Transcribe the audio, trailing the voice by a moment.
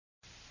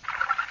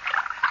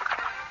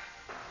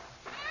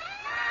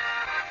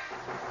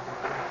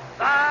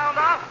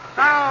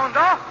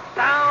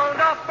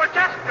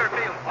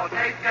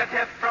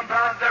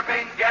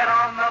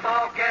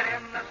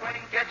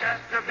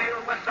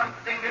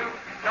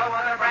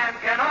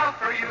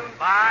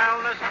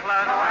Mildness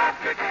plus. No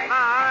aftertaste.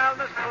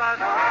 Mildness plus.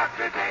 No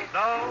aftertaste.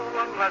 No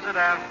unpleasant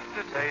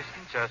aftertaste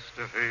in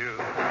Chesterfield.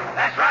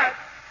 That's right.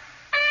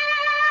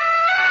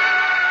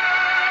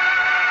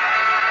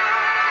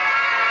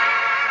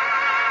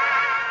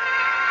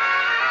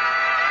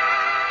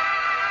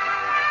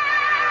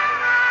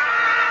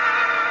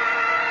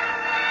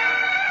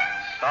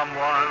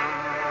 Someone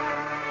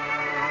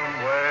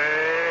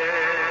wait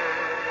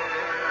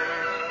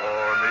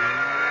for me.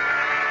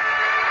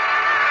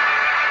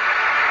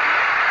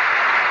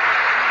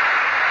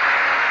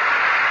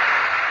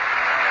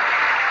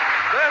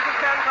 This is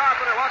Ken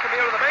Carpenter. Welcome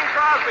you to the Bing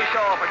Crosby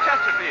Show for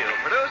Chesterfield.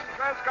 Produced and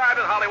transcribed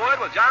in Hollywood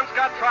with John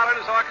Scott Trotter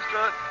and his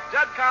orchestra,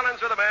 Jed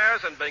Collins with the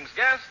Bears, and Bing's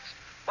guests,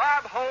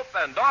 Bob Hope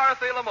and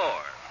Dorothy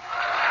L'Amour.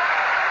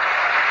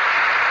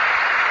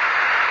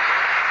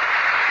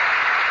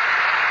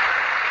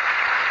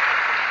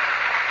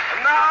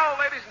 Now,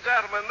 ladies and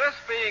gentlemen, this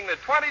being the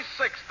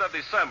 26th of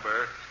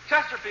December,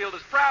 Chesterfield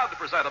is proud to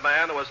present a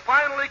man who has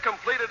finally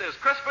completed his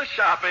Christmas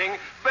shopping,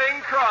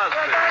 Bing Crosby.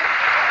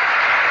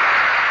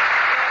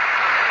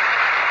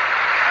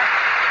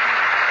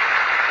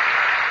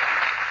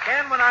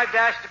 Ken, when I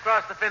dashed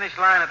across the finish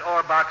line at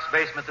Orbach's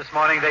basement this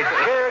morning, they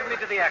cheered me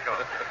to the echo.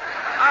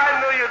 I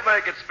knew you'd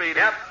make it,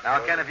 Speedy. Yep. Now,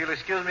 Ken, if you'll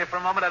excuse me for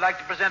a moment, I'd like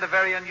to present a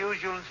very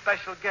unusual and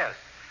special guest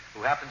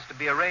who happens to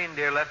be a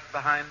reindeer left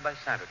behind by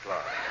Santa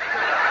Claus.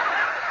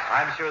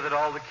 I'm sure that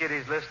all the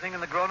kiddies listening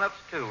and the grown-ups,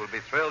 too, will be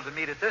thrilled to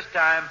meet at this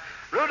time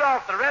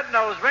Rudolph the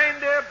Red-Nosed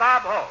Reindeer,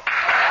 Bob Hope.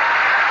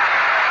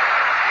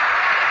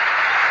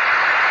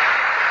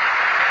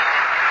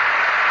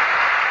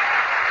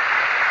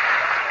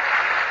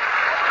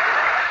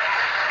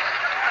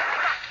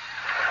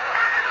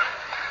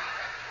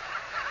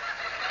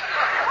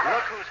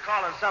 Look who's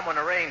calling someone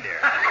a reindeer.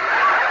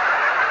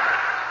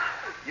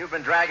 You've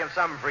been dragging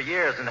something for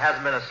years and it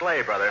hasn't been a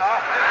sleigh, brother.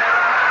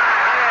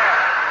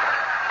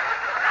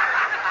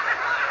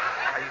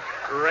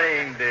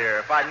 Reindeer.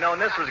 If I'd known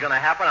this was going to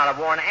happen, I'd have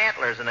worn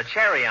antlers and a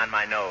cherry on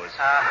my nose.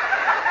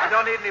 You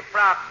don't need any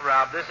props,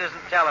 Rob. This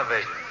isn't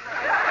television.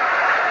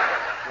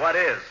 What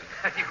is?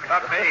 You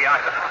got me.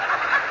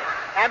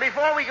 And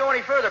before we go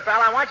any further,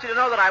 pal, I want you to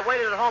know that I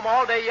waited at home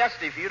all day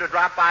yesterday for you to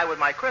drop by with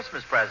my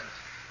Christmas presents.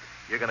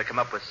 You're going to come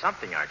up with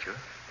something, aren't you?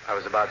 I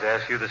was about to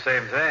ask you the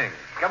same thing.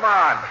 Come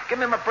on. Give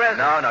me my present.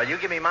 No, you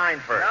give me mine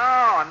first.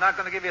 No, I'm not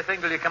going to give you a thing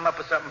till you come up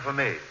with something for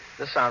me.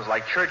 This sounds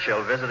like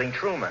Churchill visiting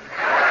Truman.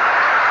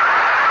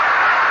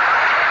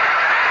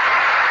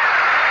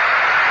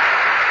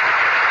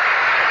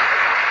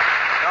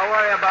 Don't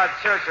worry about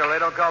Churchill. They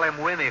don't call him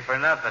Winnie for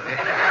nothing.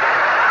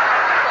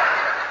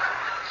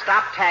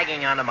 Stop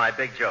tagging onto my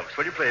big jokes,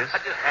 will you please?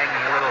 I'm just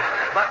hanging a little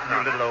button You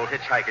on little old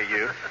hitchhiker,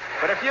 you.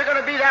 But if you're going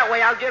to be that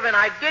way, I'll give in.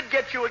 I did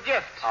get you a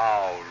gift.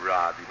 Oh,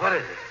 Robbie. What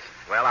is it?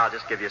 Well, I'll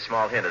just give you a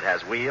small hint. It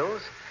has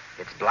wheels.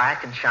 It's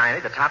black and shiny.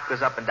 The top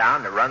goes up and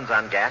down, and it runs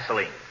on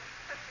gasoline.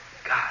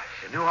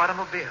 Gosh, a new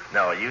automobile.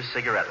 No, a used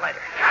cigarette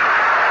lighter.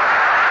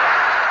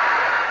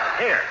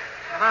 Here.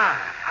 My,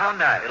 how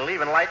nice. It'll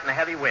even lighten a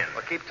heavy wind.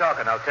 Well, keep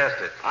talking. I'll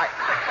test it. Why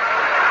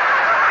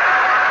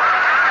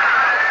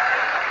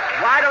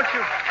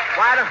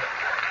don't...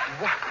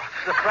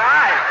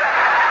 Surprise!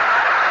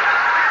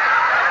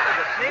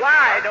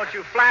 Why don't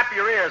you flap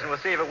your ears and we'll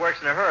see if it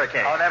works in a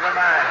hurricane? Oh, never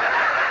mind.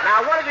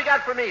 Now, what have you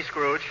got for me,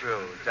 Scrooge?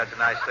 Scrooge, that's a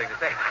nice thing to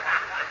say.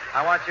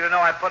 I want you to know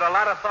I put a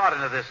lot of thought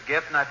into this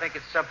gift, and I think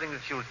it's something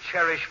that you'll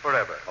cherish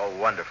forever. Oh,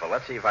 wonderful.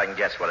 Let's see if I can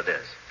guess what it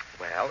is.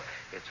 Well,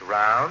 it's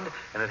round,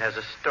 and it has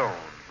a stone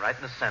right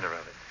in the center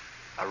of it.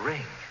 A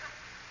ring.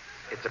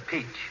 It's a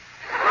peach.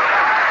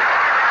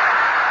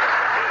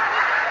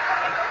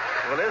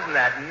 Well, isn't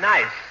that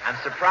nice? I'm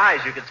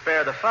surprised you could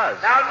spare the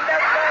fuzz. Now,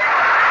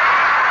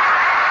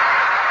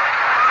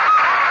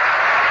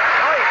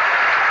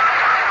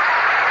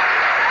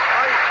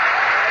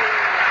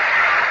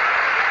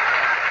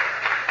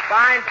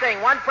 Fine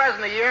thing. One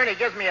present a year, and he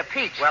gives me a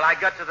peach. Well, I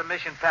got to the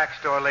Mission Pack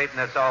store late, and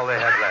that's all they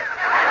had left.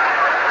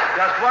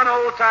 Just one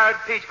old tired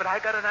peach, but I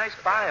got a nice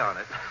buy on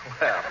it.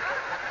 Well,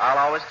 I'll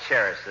always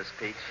cherish this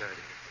peach.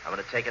 I'm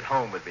going to take it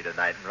home with me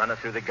tonight and run it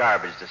through the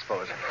garbage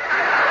disposal.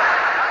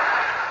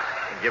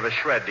 And give a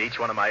shred to each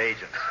one of my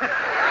agents.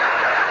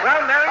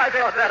 Well, Merry Christmas. I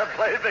thought that'd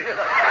play big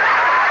enough.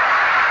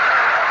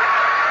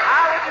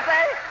 How would you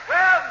say?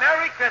 Well,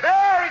 Merry Christmas.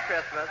 Merry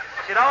Christmas.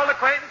 Should old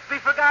acquaintance be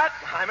forgot?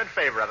 I'm in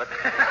favor of it.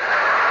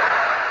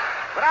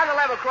 But on the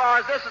level,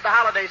 Claus, this is the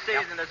holiday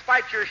season. Yep.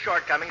 Despite your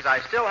shortcomings, I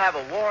still have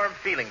a warm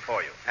feeling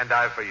for you. And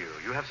I for you.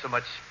 You have so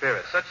much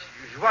spirit, such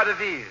joie de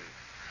vivre.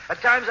 At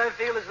times I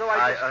feel as though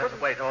I just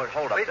couldn't... Wait,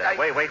 hold up there.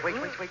 Wait.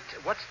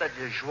 What's the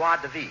joie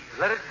de vivre?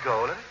 Let it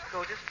go.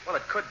 Just... Well,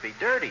 it could be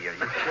dirty. Are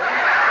you sure?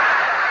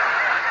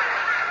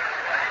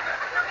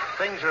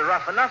 Things are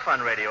rough enough on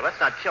radio. Let's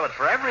not kill it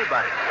for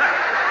everybody.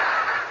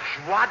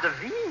 Joie de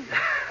vivre.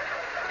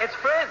 It's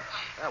French.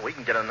 Well, we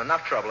can get in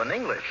enough trouble in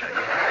English.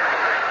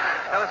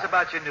 Tell us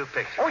about your new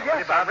picture. Oh,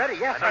 yes, I'm ready.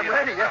 Yes, I'm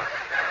ready. Yes.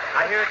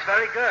 I hear it's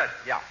very good.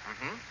 Yeah.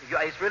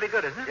 Mm-hmm. It's really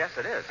good, isn't it? Yes,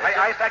 it is.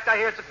 In fact, I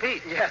hear it's a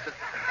peach. Yes.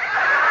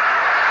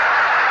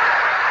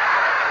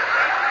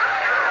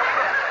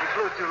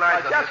 blue two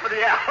lines. Just for the...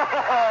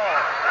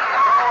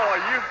 Oh,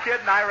 you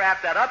kidding? I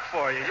wrapped that up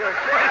for you. You're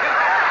kidding.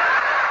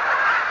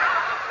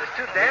 It's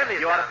too dandy.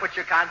 You ought to put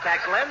your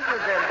contact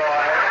lenses in,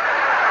 boy.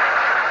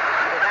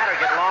 Either that or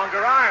get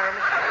longer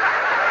arms.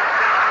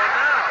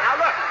 Now,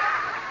 look.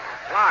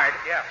 Lard,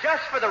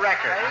 just for the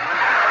record.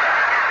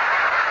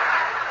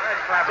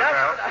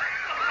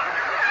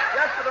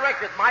 Just for the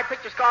record, my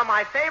picture's called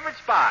My Favorite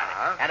Spy,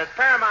 and it's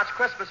Paramount's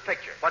Christmas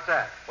picture. What's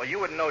that? Well, you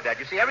wouldn't know that.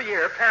 You see, every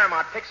year,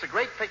 Paramount picks a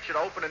great picture to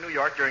open in New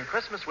York during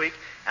Christmas week,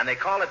 and they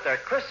call it their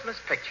Christmas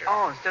picture.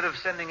 Oh, instead of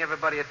sending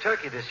everybody a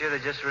turkey this year, they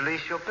just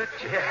release your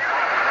picture. Yeah.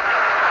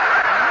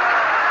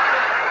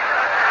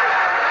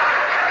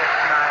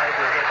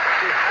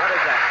 What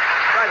is that?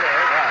 Right there.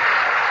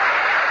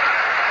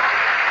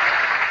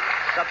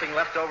 Something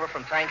left over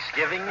from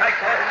Thanksgiving?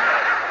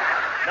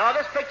 No,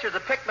 this picture's a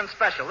Pickman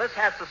special. This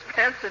has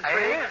suspense,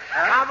 intrigue,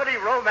 comedy,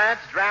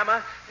 romance,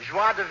 drama,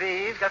 joie de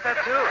vivre. Got that,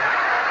 too?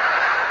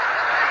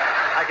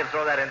 I can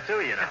throw that in, too,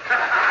 you know.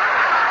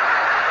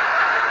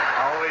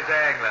 Always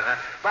angling,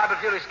 huh? Bob, if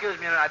you'll excuse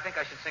me, I think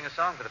I should sing a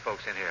song for the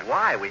folks in here.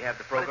 Why? We have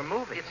the program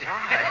moving. It's in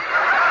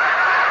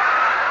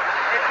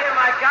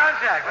my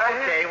contract,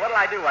 right? Okay, what'll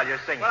I do while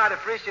you're singing? Well, I'd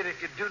appreciate it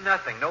if you'd do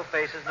nothing. No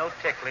faces, no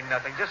tickling,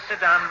 nothing. Just sit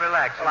down and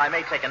relax. Well, I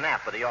may take a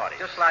nap for the audience.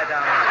 Just lie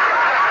down.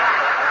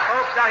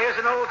 Folks, now here's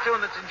an old tune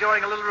that's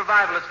enjoying a little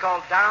revival. It's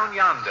called Down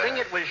Yonder. Sing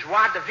it with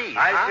joie de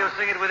vivre. I shall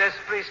sing it with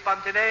esprit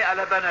spontané à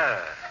la bonne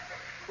heure.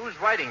 Who's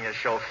writing this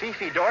show?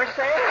 Fifi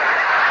Dorsey? Okay,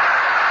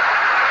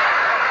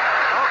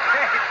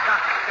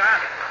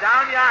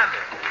 Down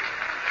Yonder.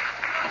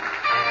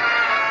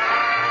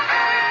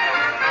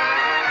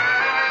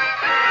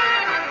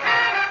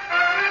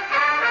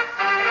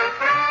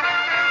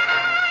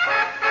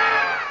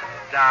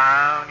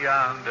 Down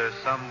yonder,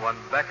 someone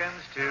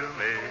beckons to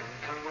me.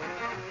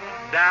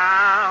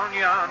 Down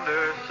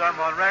yonder,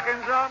 someone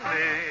reckons on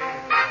me.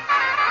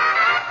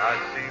 I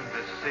seem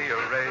to see a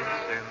race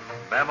in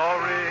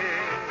memory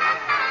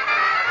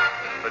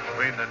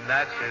between the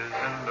Natchez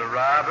and the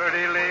Robert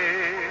E.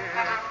 Lee.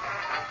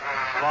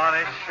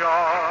 Funny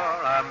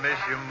shore, I miss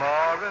you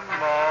more and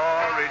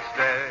more each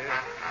day.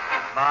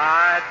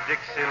 My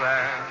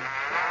Dixieland,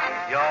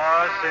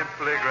 you're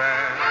simply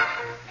grand.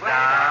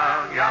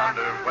 Down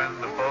yonder when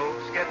the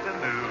folks get the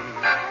news.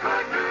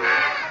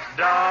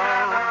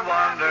 Don't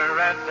wonder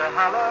at the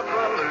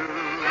hullabaloo.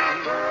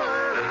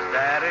 There's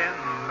Daddy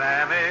and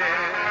Mammy,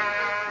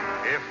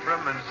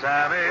 Ephraim and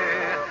Sammy,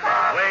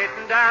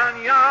 waiting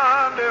down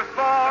yonder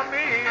for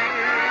me.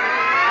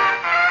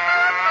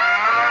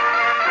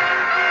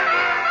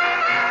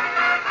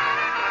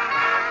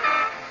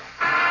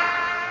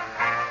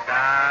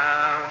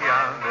 Down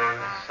yonder,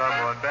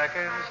 someone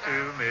beckons to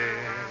me.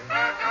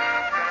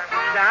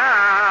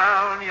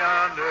 Down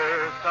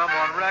yonder,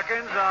 someone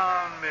reckons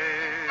on me.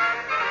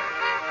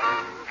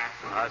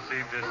 I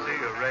seem to see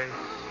a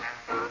race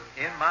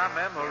in my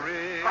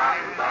memory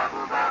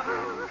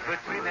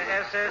between the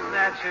SS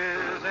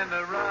Natchez and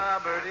the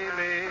Robert E.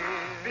 Lee.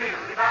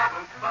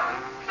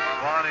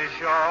 Swanee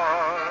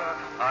Shore,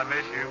 I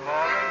miss you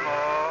more and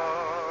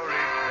more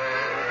each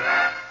day.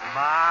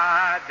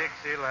 My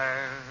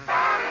Dixieland,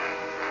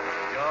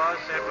 you're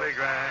simply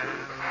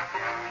grand.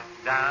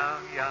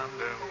 Down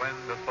yonder when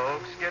the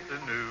folks get the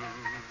news.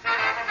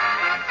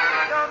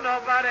 Don't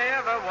nobody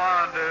ever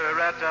wonder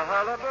at the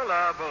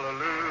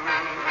hullabaloo.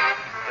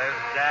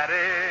 There's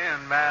Daddy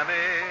and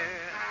Mammy,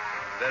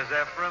 there's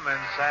Ephraim and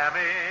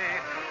Sammy,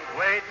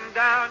 waiting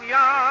down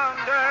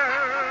yonder.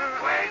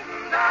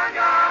 Waiting down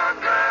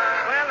yonder.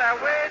 Well,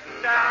 they're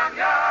waiting down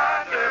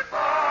yonder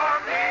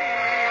for me.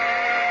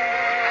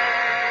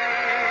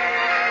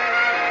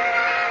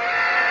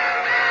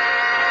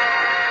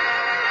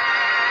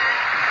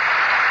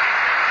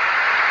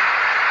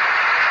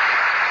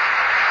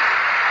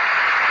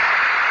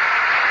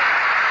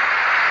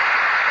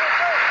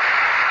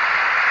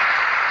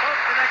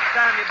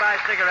 Time you buy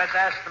cigarettes,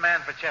 ask the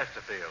man for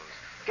Chesterfields.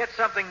 Get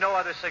something no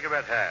other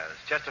cigarette has.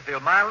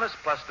 Chesterfield mildness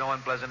plus no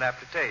unpleasant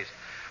aftertaste.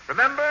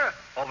 Remember,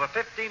 over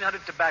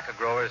 1,500 tobacco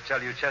growers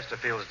tell you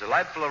Chesterfield's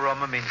delightful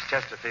aroma means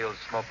Chesterfields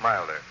smoke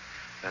milder.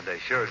 And they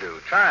sure do.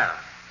 Try 'em.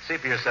 See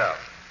for yourself.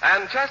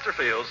 And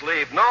Chesterfields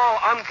leave no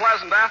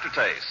unpleasant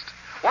aftertaste.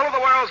 One of the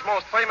world's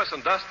most famous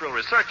industrial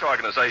research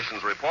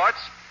organizations reports,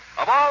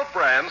 of all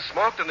brands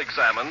smoked and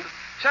examined,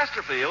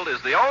 Chesterfield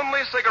is the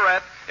only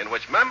cigarette in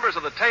which members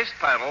of the taste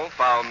panel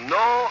found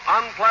no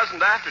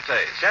unpleasant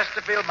aftertaste.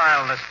 Chesterfield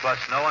mildness plus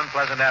no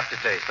unpleasant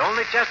aftertaste.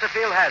 Only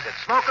Chesterfield has it.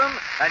 Smoke 'em,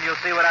 and you'll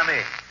see what I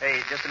mean.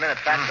 Hey, just a minute,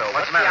 Fatso.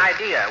 What's the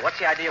idea? What's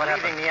the idea of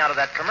leaving me out of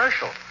that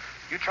commercial?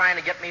 You trying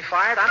to get me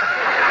fired?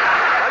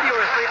 Well, you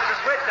were asleep at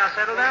the switch. Now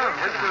settle down.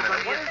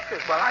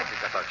 Well, I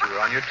thought you were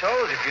on your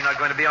toes if you're not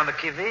going to be on the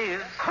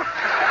qui-vive.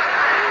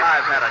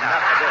 I've had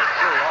enough of this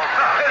too long.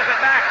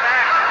 Back.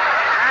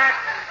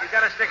 You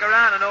got to stick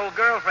around. An old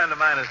girlfriend of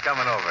mine is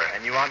coming over.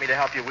 And you want me to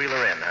help you wheel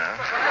her in, huh?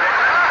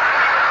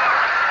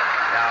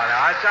 No,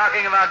 I'm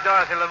talking about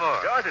Dorothy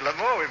Lamour. Dorothy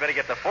Lamour, we better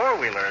get the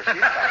four-wheeler.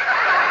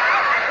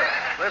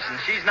 Listen,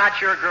 she's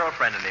not your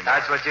girlfriend anymore.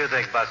 That's what you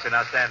think, Buster.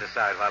 Now stand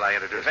aside while I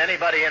introduce If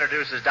anybody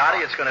introduces Dottie,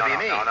 it's going to be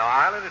me. No,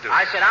 I'll introduce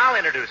I said I'll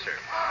introduce her.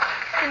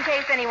 In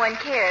case anyone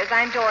cares,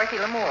 I'm Dorothy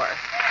L'Amour.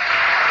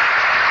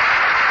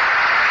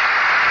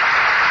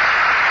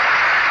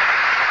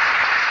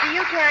 Do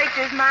you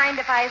characters mind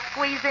if I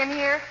squeeze in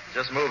here?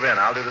 Just move in.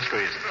 I'll do the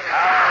squeezing.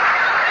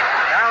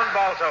 Down,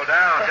 Balto,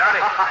 down.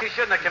 Johnny, you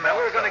shouldn't have come in.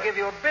 We were going to give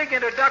you a big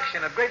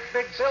introduction, a great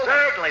big building.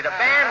 Certainly. The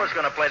band was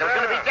going to play. There was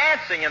going to be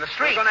dancing in the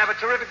street. We were going to have a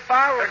terrific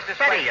fireworks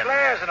display, Confetti and-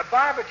 flares, and a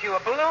barbecue, a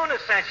balloon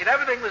ascension.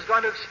 Everything was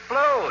going to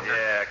explode.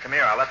 Yeah, come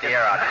here. I'll let the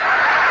air out.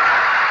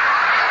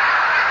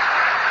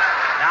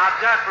 Now,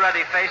 duck,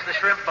 ruddy face. The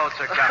shrimp boats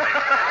are coming.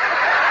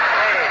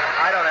 Hey,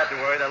 I don't have to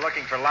worry. They're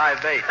looking for live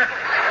bait.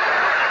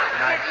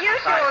 If you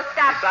two will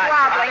stop besides,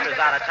 squabbling.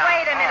 Buster's out of town.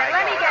 Wait a minute. All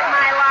right, Let me go get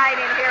ahead. my line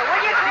in here. Will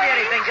you If you see please?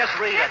 anything, just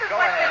read This it. is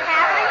Go what's ahead. been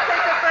happening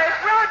since the first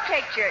road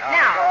picture. Oh,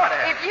 now, go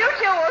ahead. if you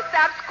two will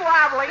stop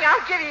squabbling,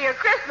 I'll give you your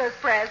Christmas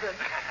present.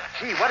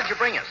 Gee, what did you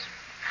bring us?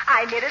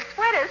 I knitted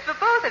sweaters for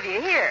both of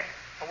you. Here.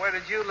 Well, where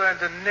did you learn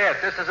to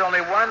knit? This is only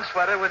one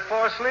sweater with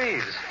 4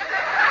 sleeves.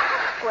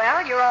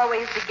 Well, you're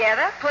always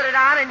together. Put it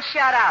on and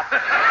shut up.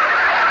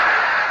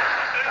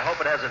 I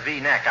hope it has a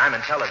V-neck. I'm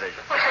in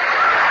television.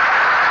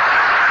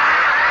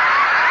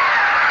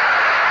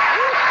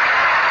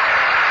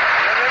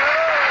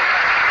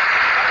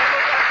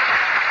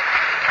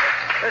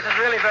 This is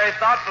really very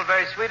thoughtful,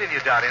 very sweet of you,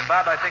 Dottie. And,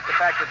 Bob, I think the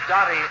fact that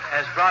Dottie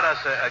has brought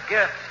us a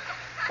gift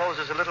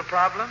poses a little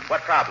problem.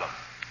 What problem?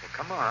 Well,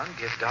 come on,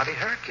 give Dottie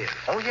her gift.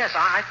 Oh, yes.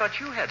 I thought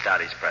you had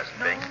Dottie's present,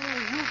 No, Bing.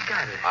 you've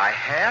got it. I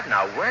have?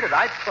 Now, where did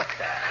I put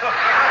that?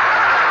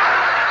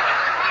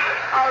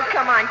 Oh,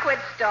 come on. Quit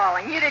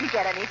stalling. You didn't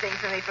get anything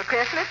for me for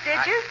Christmas,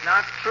 did you?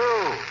 Not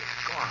true.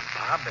 Go on,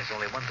 Bob. There's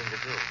only one thing to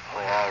do.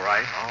 Oh, all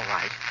right.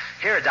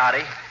 Here,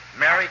 Dottie.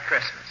 Merry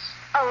Christmas.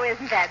 Oh,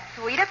 isn't that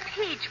sweet? A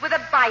peach with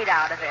a bite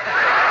out of it.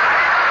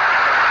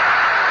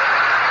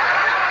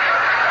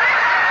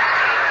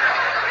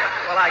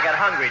 Well, I got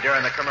hungry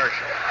during the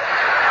commercial.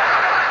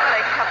 What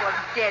a couple of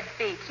dead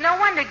beats. No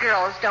wonder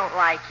girls don't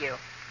like you.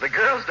 The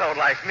girls don't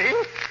like me.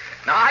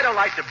 Now, I don't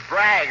like to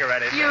brag or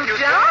anything. You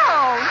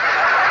don't?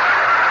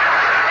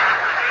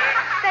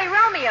 Say,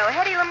 Romeo,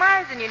 Hedy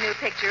Lamar's in your new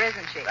picture,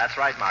 isn't she? That's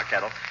right, Ma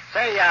Kettle.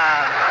 Say,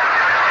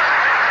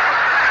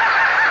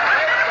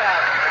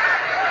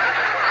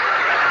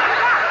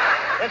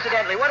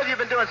 Incidentally, what have you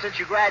been doing since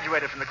you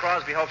graduated from the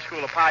Crosby Hope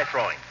School of Pie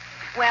Throwing?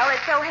 Well, it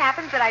so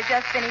happens that I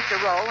just finished a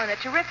role in a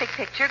terrific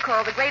picture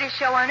called The Greatest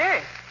Show on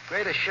Earth.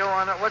 Greatest show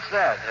on it. What's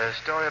that? A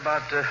story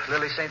about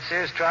Lily St.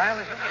 Cyr's trial?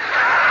 Or something?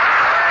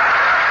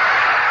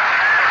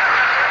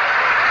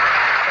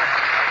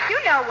 You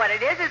know what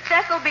it is. It's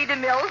Cecil B.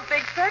 DeMille's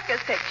big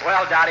circus picture.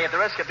 Well, Dottie, at the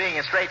risk of being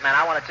a straight man,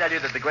 I want to tell you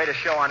that The Greatest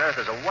Show on Earth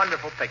is a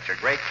wonderful picture.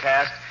 Great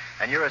cast,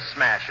 and you're a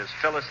smash as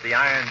Phyllis the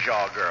Iron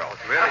Jaw Girl.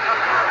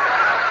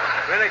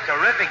 Really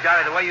terrific,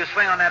 Dottie. The way you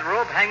swing on that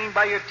rope, hanging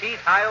by your teeth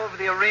high over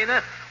the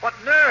arena. What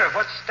nerve,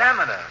 what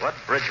stamina. What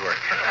bridge work.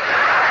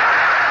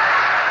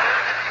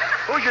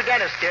 Who's your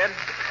dentist, kid?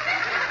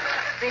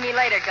 See me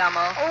later,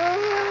 Gummo.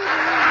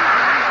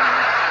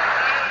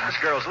 This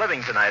girl's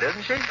living tonight,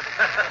 isn't she?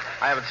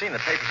 I haven't seen the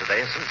papers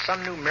today. Has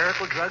some new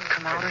miracle drug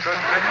come out or something?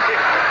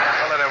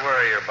 Don't let her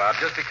worry you, Bob.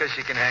 Just because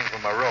she can hang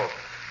from a rope.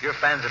 Your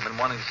fans have been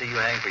wanting to see you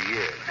hang for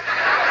years.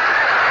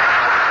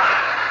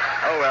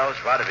 Oh, well,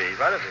 joie de vivre.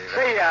 Joie de vivre.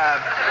 See,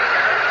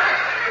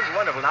 this is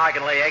wonderful. Now I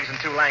can lay eggs in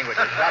 2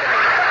 languages. Joie de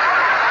vivre.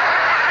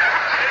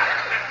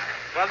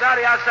 Well,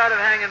 Dottie, outside of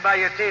hanging by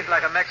your teeth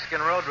like a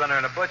Mexican roadrunner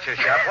in a butcher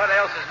shop, what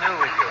else is new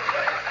with you?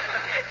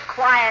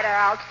 Quiet or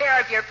I'll tear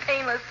up your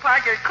painless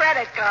Parker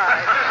credit card.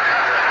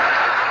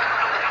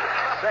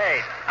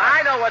 Say,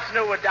 I know what's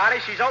new with Dottie.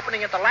 She's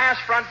opening at the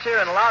Last Frontier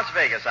in Las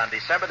Vegas on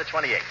December the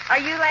 28th. Are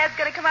you lads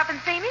going to come up and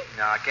see me?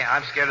 No, I can't.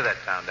 I'm scared of that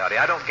town, Dottie.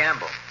 I don't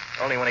gamble.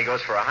 Only when he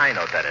goes for a high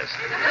note, that is.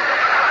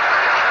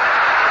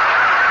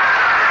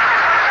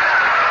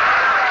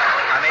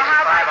 I made Well,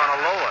 how $5 about- on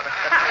a low one.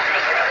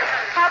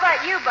 How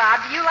about you,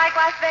 Bob? Do you like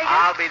Las Vegas?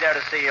 I'll be there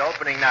to see you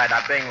opening night.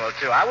 Bing will,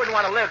 too. I wouldn't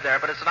want to live there,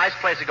 but it's a nice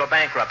place to go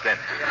bankrupt in.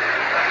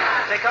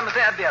 Say, come to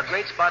think, that'd be a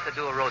great spot to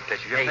do a road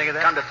picture. You ever Hey, think of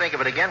that? come to think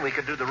of it again, we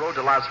could do the road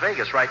to Las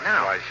Vegas right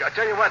now. Why, sure. I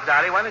tell you what,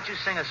 Dottie, why don't you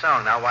sing a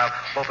song now while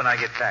Hope and I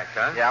get packed,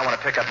 huh? Yeah, I want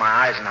to pick up my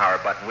Eisenhower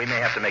button. We may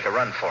have to make a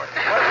run for it.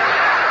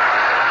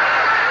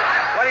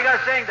 What are you going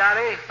to sing,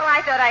 Dottie? Well,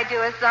 I thought I'd do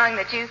a song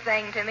that you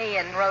sang to me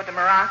in Road to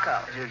Morocco.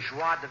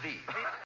 Joie de vivre.